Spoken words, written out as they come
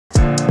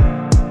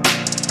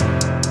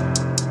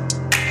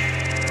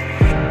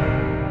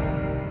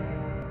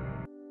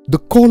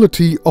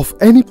quality of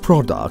any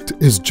product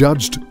is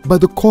judged by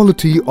the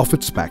quality of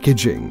its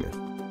packaging.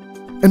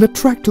 An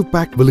attractive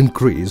pack will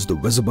increase the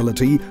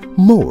visibility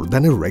more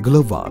than a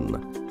regular one.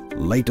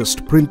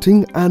 Latest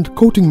printing and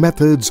coating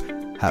methods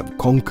have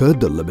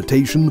conquered the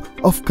limitation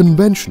of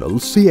conventional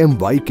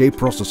CMYK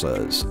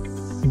processors.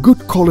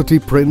 Good quality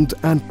print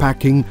and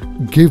packing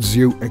gives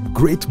you a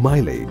great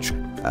mileage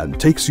and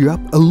takes you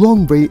up a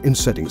long way in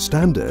setting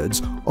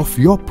standards of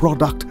your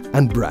product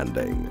and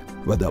branding.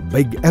 Whether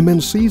big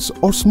MNCs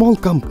or small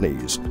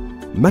companies,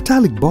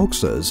 metallic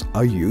boxes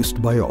are used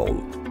by all.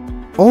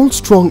 All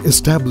strong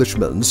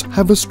establishments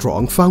have a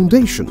strong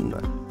foundation.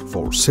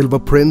 For Silver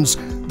Prints,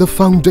 the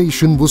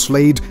foundation was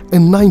laid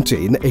in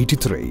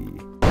 1983.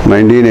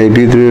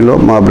 1983లో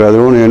మా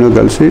brother నేను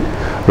కలిసి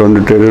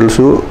 2 టెరల్స్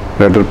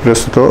letter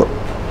ప్రెస్తో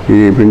ఈ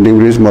printing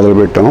press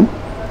మొదలుపెట్టాం.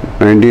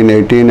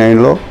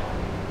 1989లో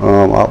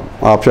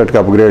ఆఫ్సెట్కి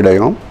upgrade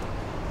అయ్యాం.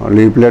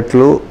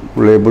 లీఫ్లెట్లు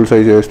labels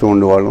అవి చేస్తూ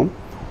ఉండేవాళ్ళం.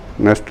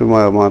 Next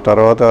మా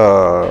తర్వాత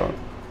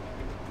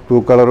 2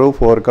 colour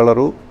 4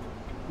 colour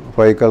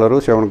 5 colour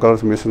 7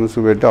 colours machines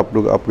పెట్టి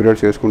అప్గ్రేడ్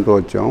చేసుకుంటూ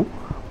వచ్చాము.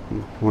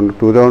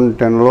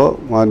 2010లో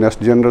మా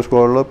నెక్స్ట్ జనరేషన్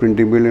స్కూల్లో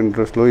ప్రింటింగ్ బిల్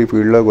ఇంట్రెస్ట్లో ఈ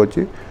ఫీల్డ్లోకి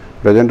వచ్చి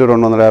ప్రజెంట్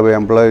 250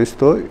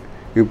 ఎంప్లాయీస్తో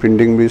ఈ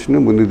ప్రింటింగ్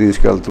బిజినెస్ని ముందుకు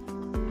తీసుకెళ్తాం.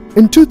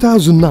 In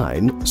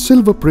 2009,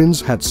 Silver Prints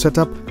had set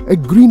up a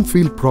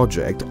greenfield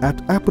project at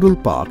Apparel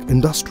Park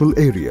Industrial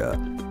Area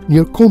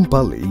near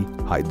Kompally,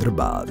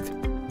 Hyderabad.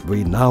 We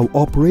now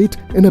operate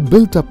in a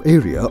built-up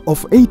area of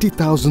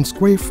 80,000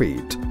 square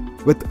feet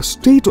with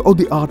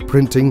state-of-the-art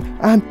printing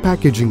and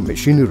packaging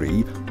machinery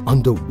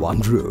under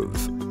one roof.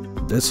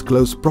 This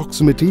close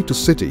proximity to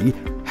city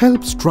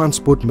helps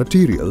transport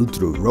material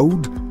through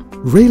road,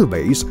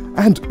 railways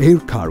and air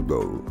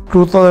cargo.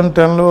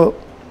 2010లో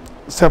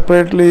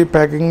separately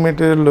packing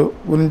material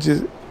గురించి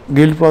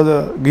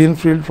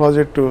greenfield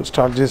project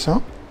start చేసాం.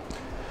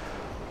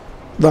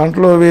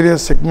 దాంట్లో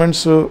various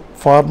segments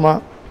pharma,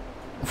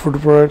 food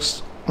products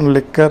and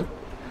liquor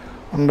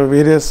and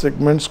various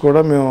segments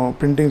కూడా మేము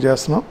printing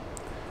చేస్తున్నాం.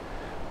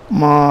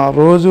 మా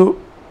రోజు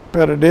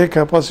per day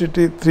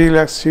capacity 3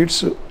 lakhs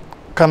sheets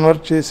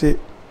convert చేసి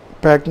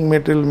packing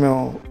material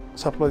మేము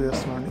సప్లై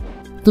చేస్తున్నాం.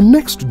 The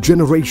next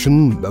generation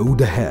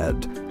moved ahead,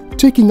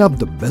 taking up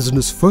the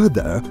business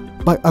further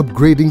by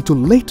upgrading to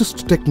latest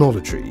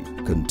technology,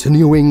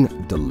 continuing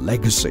the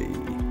legacy.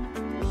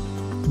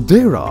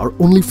 There are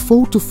only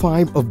 4 to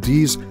 5 of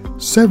these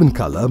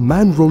 7-color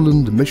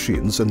Man-Roland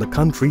machines in the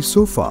country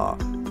so far,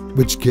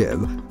 which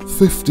give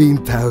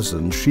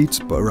 15,000 sheets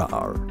per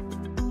hour.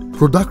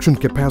 Production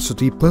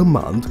capacity per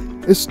month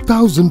is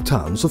 1,000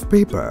 tons of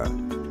paper.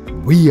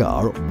 We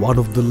are one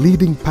of the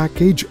leading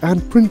package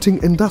and printing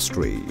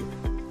industry,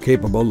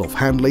 capable of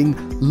handling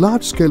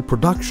large-scale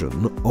production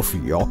of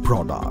your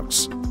products.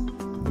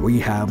 We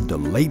have the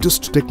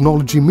latest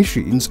technology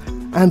machines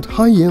and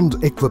high-end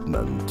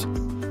equipment.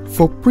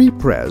 For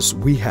pre-press,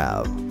 we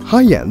have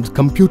high-end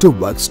computer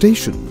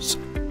workstations,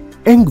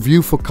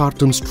 EngView for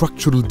carton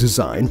structural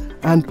design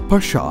and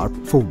PerSharp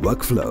for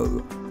workflow.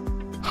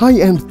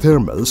 High-end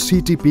thermal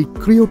CTP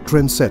Creo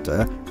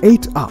Trendsetter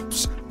 8 ups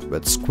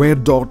with square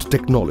dot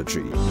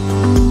technology.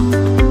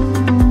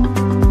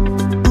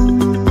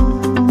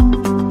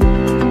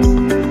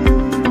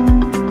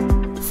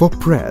 For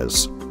press,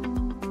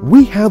 we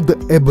have the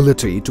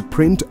ability to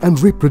print and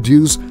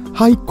reproduce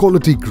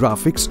high-quality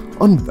graphics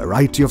on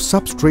variety of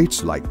substrates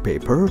like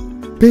paper,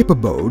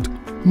 paperboard,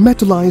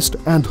 metallized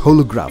and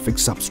holographic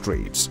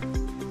substrates.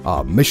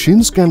 Our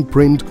machines can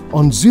print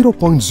on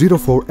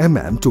 0.04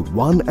 mm to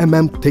 1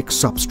 mm thick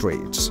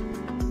substrates.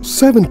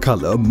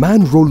 7-color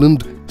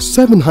Man-Roland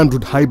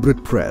 700 hybrid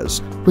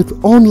press with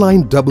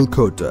online double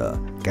coater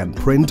can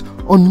print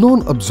on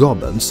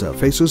non-absorbent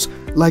surfaces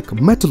like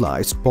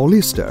metallized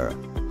polyester,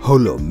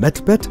 holo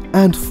metpet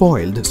and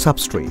foiled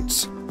substrates.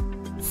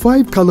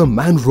 5-color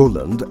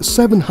Man-Roland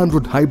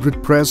 700 hybrid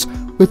press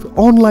with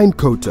online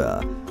coater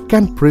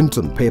can print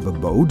on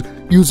paperboard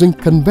using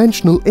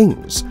conventional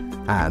inks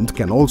and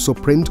can also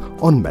print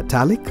on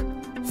metallic,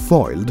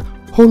 foiled,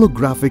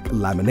 holographic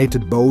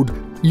laminated board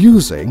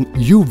using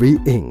UV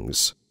inks.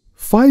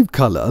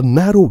 5-color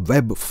narrow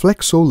web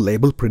flexo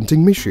label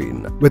printing machine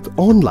with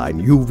online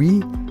UV,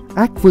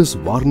 aqueous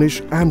varnish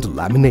and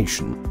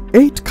lamination.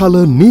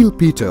 8-color Neil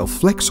Peter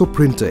flexo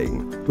printing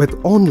with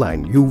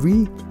online UV,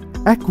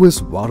 aqueous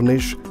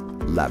varnish,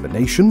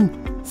 lamination,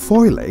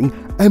 foiling,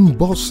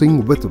 embossing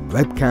with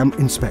webcam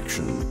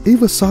inspection.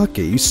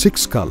 Iwasaki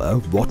 6-color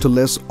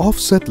waterless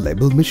offset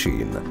label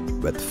machine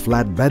with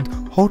flatbed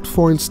hot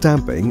foil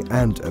stamping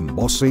and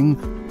embossing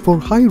for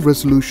high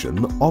resolution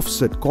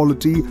offset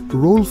quality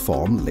roll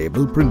form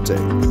label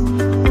printing.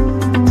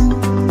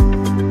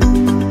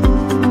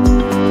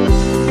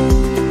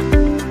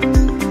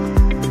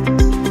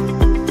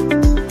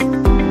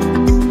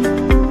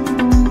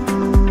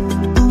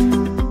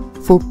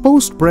 For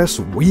post-press,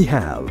 we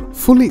have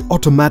fully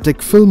automatic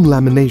film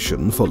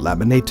lamination for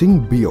laminating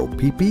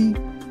BOPP,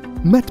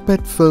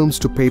 metpet films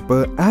to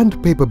paper and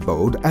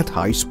paperboard at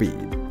high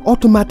speed.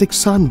 Automatic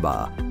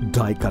Sanba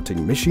die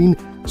cutting machine,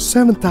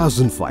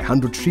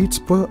 7500 sheets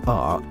per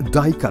hour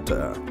die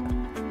cutter.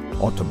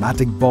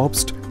 Automatic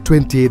Bobst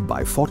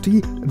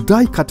 28x40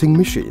 die cutting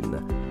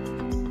machine.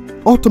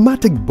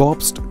 Automatic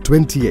Bobst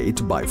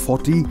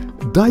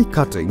 28x40 die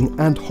cutting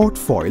and hot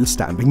foil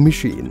stamping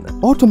machine.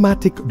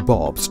 Automatic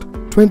Bobst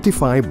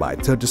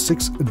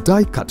 25x36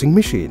 die cutting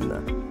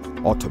machine.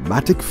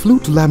 Automatic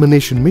flute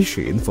lamination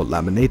machine for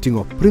laminating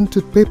of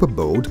printed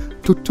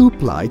paperboard to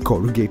 2-ply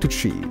corrugated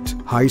sheet.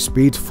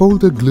 High-speed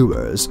folder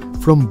gluers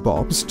from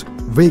Bobst,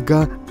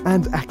 Vega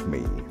and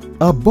Acme.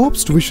 A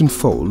Bobst Vision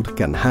Fold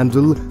can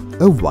handle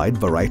a wide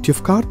variety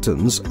of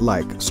cartons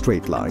like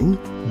straight line,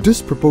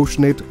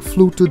 disproportionate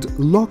fluted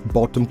lock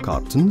bottom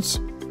cartons,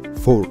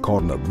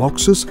 4-corner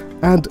boxes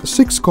and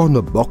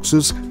 6-corner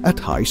boxes at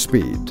high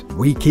speed.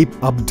 We keep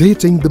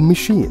updating the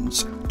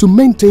machines to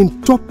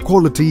maintain top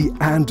quality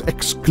and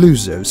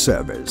exclusive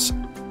service.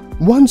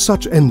 One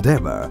such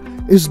endeavor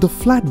is the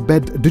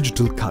flatbed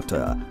digital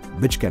cutter,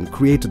 which can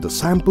create the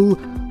sample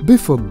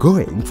before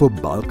going for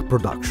bulk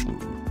production.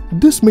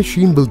 This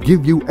machine will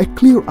give you a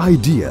clear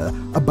idea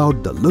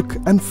about the look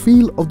and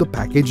feel of the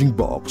packaging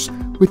box,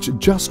 which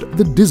just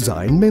the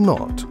design may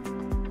not.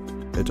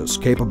 It is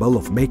capable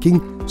of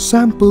making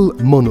sample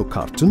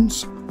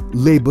monocartons,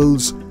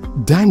 labels,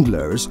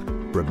 danglers,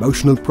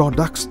 promotional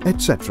products,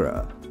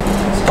 etc.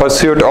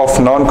 Pursuit of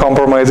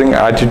non-compromising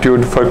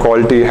attitude for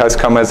quality has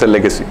come as a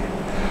legacy.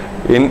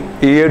 In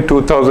year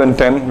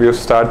 2010, we have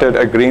started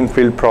a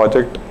greenfield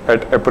project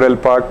at Apparel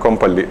Park,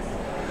 Kompally,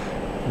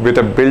 with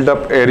a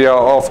build-up area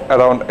of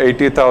around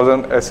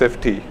 80,000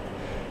 SFT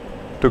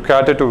to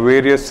cater to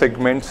various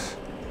segments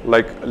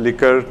like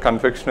liquor,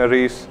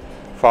 confectionaries,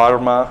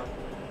 pharma,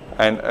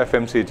 and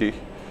FMCG.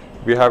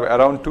 We have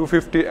around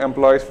 250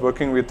 employees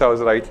working with us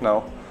right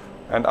now,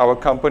 and our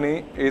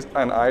company is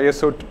an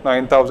ISO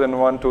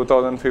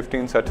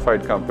 9001-2015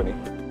 certified company.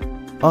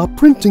 Our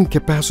printing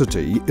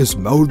capacity is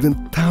more than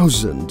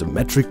 1,000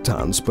 metric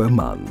tons per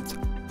month.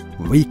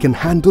 We can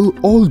handle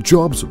all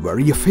jobs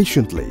very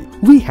efficiently.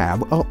 We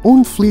have our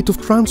own fleet of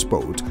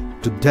transport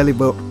to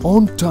deliver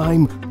on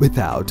time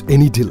without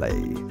any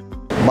delay.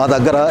 మా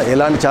దగ్గర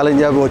ఎలాంటి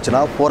challenge అవి వచ్చినా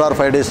 4 or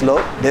 5 డేస్లో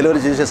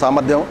delivery చేసే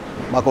సామర్థ్యం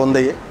మాకు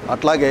ఉంది.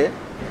 అట్లాగే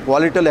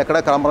క్వాలిటీలో ఎక్కడ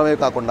కాంప్రమైజ్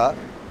కాకుండా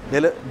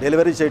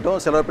డెలివరీ చేయడం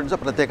సిల్వర్ ప్రింట్స్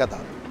ప్రత్యేకత.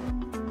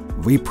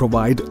 We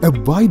provide a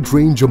wide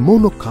range of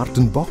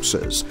monocarton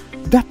boxes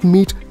that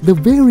meet the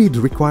varied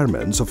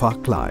requirements of our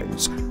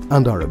clients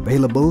and are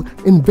available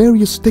in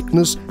various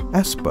thickness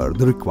as per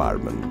the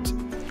requirement.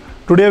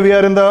 Today we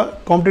are in the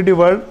competitive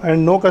world and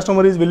no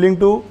customer is willing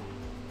to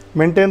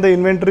maintain the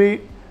inventory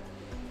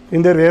in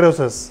their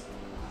warehouses.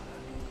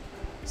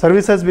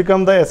 Service has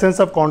become the essence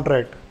of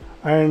contract,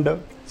 and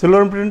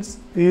Silver Prints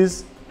is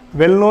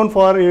well known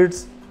for its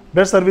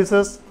best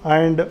services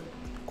and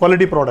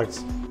quality products.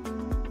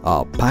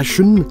 Our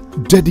passion,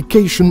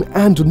 dedication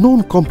and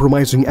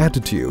non-compromising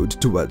attitude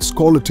towards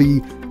quality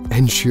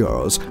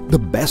ensures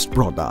the best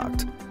product.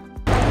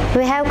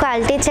 We have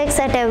quality checks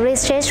at every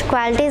stage.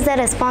 Quality is the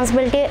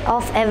responsibility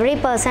of every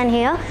person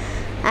here,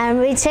 and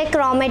we check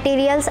raw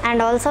materials and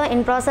also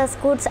in-process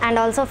goods and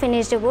also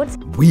finished goods.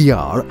 We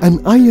are an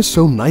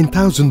ISO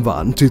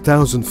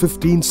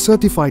 9001-2015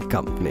 certified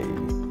company.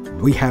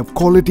 We have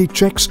quality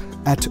checks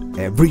at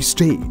every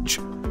stage.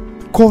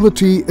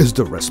 Quality is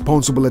the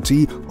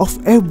responsibility of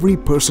every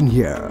person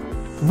here.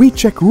 We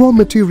check raw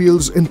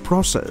materials in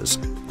process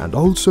and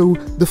also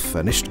the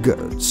finished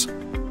goods.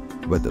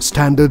 With the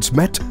standards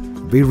met,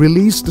 we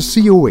release the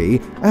COA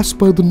as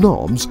per the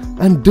norms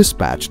and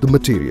dispatch the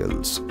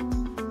materials.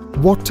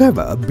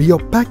 Whatever be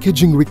your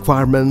packaging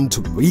requirement,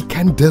 we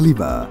can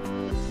deliver.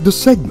 The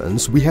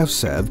segments we have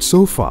served so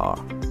far: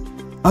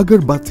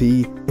 agarbatti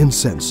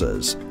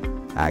incensers,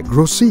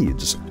 agro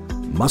seeds,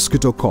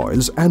 mosquito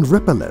coils and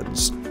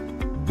repellents,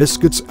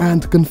 biscuits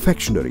and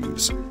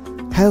confectionaries,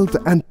 health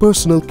and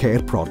personal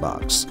care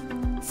products,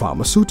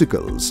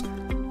 pharmaceuticals,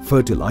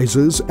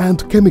 fertilizers and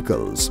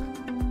chemicals,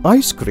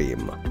 ice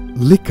cream,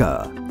 liquor,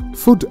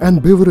 food and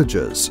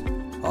beverages.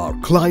 Our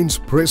clients'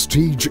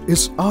 prestige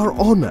is our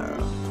honor.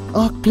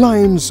 Our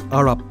clients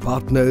are our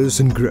partners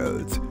in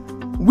growth.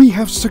 We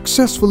have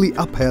successfully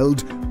upheld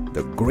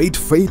the great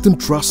faith and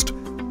trust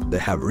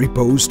they have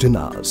reposed in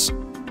us.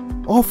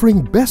 Offering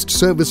best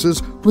services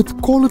with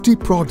quality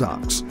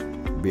products,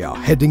 we are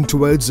heading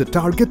towards a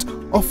target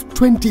of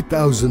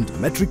 20,000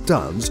 metric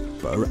tons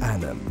per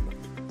annum.